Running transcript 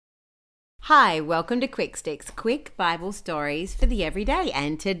Hi, welcome to Quick Sticks, quick Bible stories for the everyday.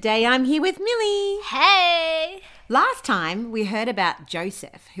 And today I'm here with Millie. Hey! Last time we heard about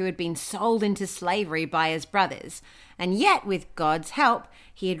Joseph, who had been sold into slavery by his brothers. And yet, with God's help,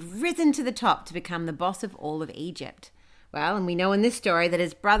 he had risen to the top to become the boss of all of Egypt. Well, and we know in this story that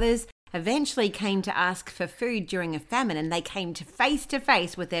his brothers eventually came to ask for food during a famine, and they came to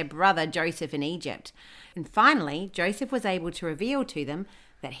face with their brother Joseph in Egypt. And finally, Joseph was able to reveal to them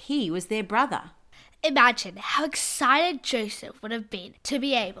that he was their brother. Imagine how excited Joseph would have been to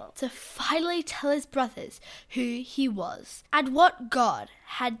be able to finally tell his brothers who he was and what God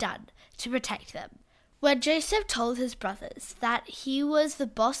had done to protect them. When Joseph told his brothers that he was the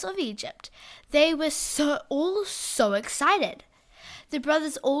boss of Egypt, they were all so excited. The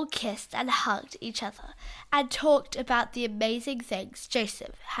brothers all kissed and hugged each other and talked about the amazing things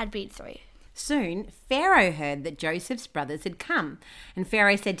Joseph had been through. Soon, Pharaoh heard that Joseph's brothers had come, and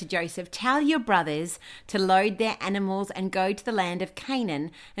Pharaoh said to Joseph, "Tell your brothers to load their animals and go to the land of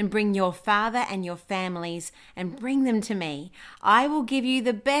Canaan and bring your father and your families and bring them to me. I will give you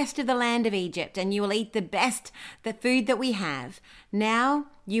the best of the land of Egypt, and you will eat the food that we have. Now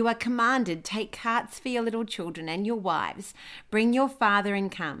you are commanded, take carts for your little children and your wives. Bring your father and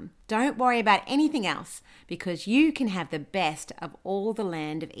come. Don't worry about anything else, because you can have the best of all the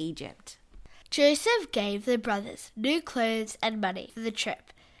land of Egypt." Joseph gave the brothers new clothes and money for the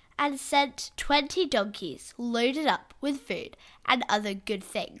trip and sent 20 donkeys loaded up with food and other good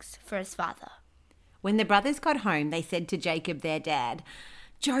things for his father. When the brothers got home, they said to Jacob, their dad,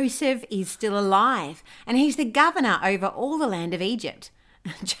 "Joseph is still alive, and he's the governor over all the land of Egypt."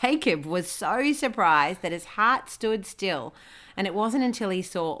 Jacob was so surprised that his heart stood still, and it wasn't until he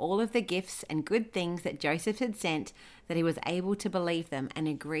saw all of the gifts and good things that Joseph had sent that he was able to believe them and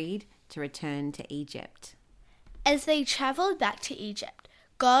agreed to return to Egypt. As they traveled back to Egypt,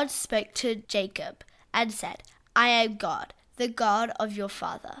 God spoke to Jacob and said, "I am God, the God of your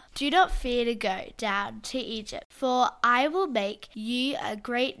father. Do not fear to go down to Egypt, for I will make you a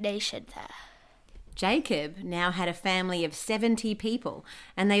great nation there." Jacob now had a family of 70 people,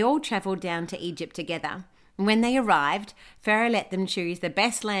 and they all traveled down to Egypt together. When they arrived, Pharaoh let them choose the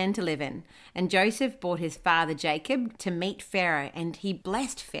best land to live in, and Joseph brought his father Jacob to meet Pharaoh, and he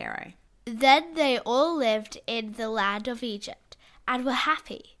blessed Pharaoh. Then they all lived in the land of Egypt and were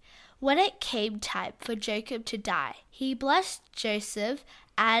happy. When it came time for Jacob to die, he blessed Joseph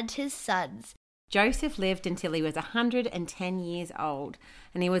and his sons. Joseph lived until he was 110 years old,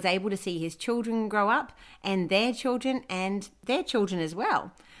 and he was able to see his children grow up and their children as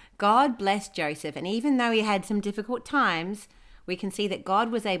well. God blessed Joseph, and even though he had some difficult times, we can see that God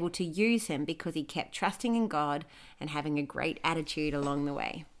was able to use him because he kept trusting in God and having a great attitude along the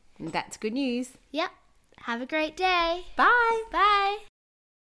way. And that's good news. Yep. Have a great day. Bye. Bye.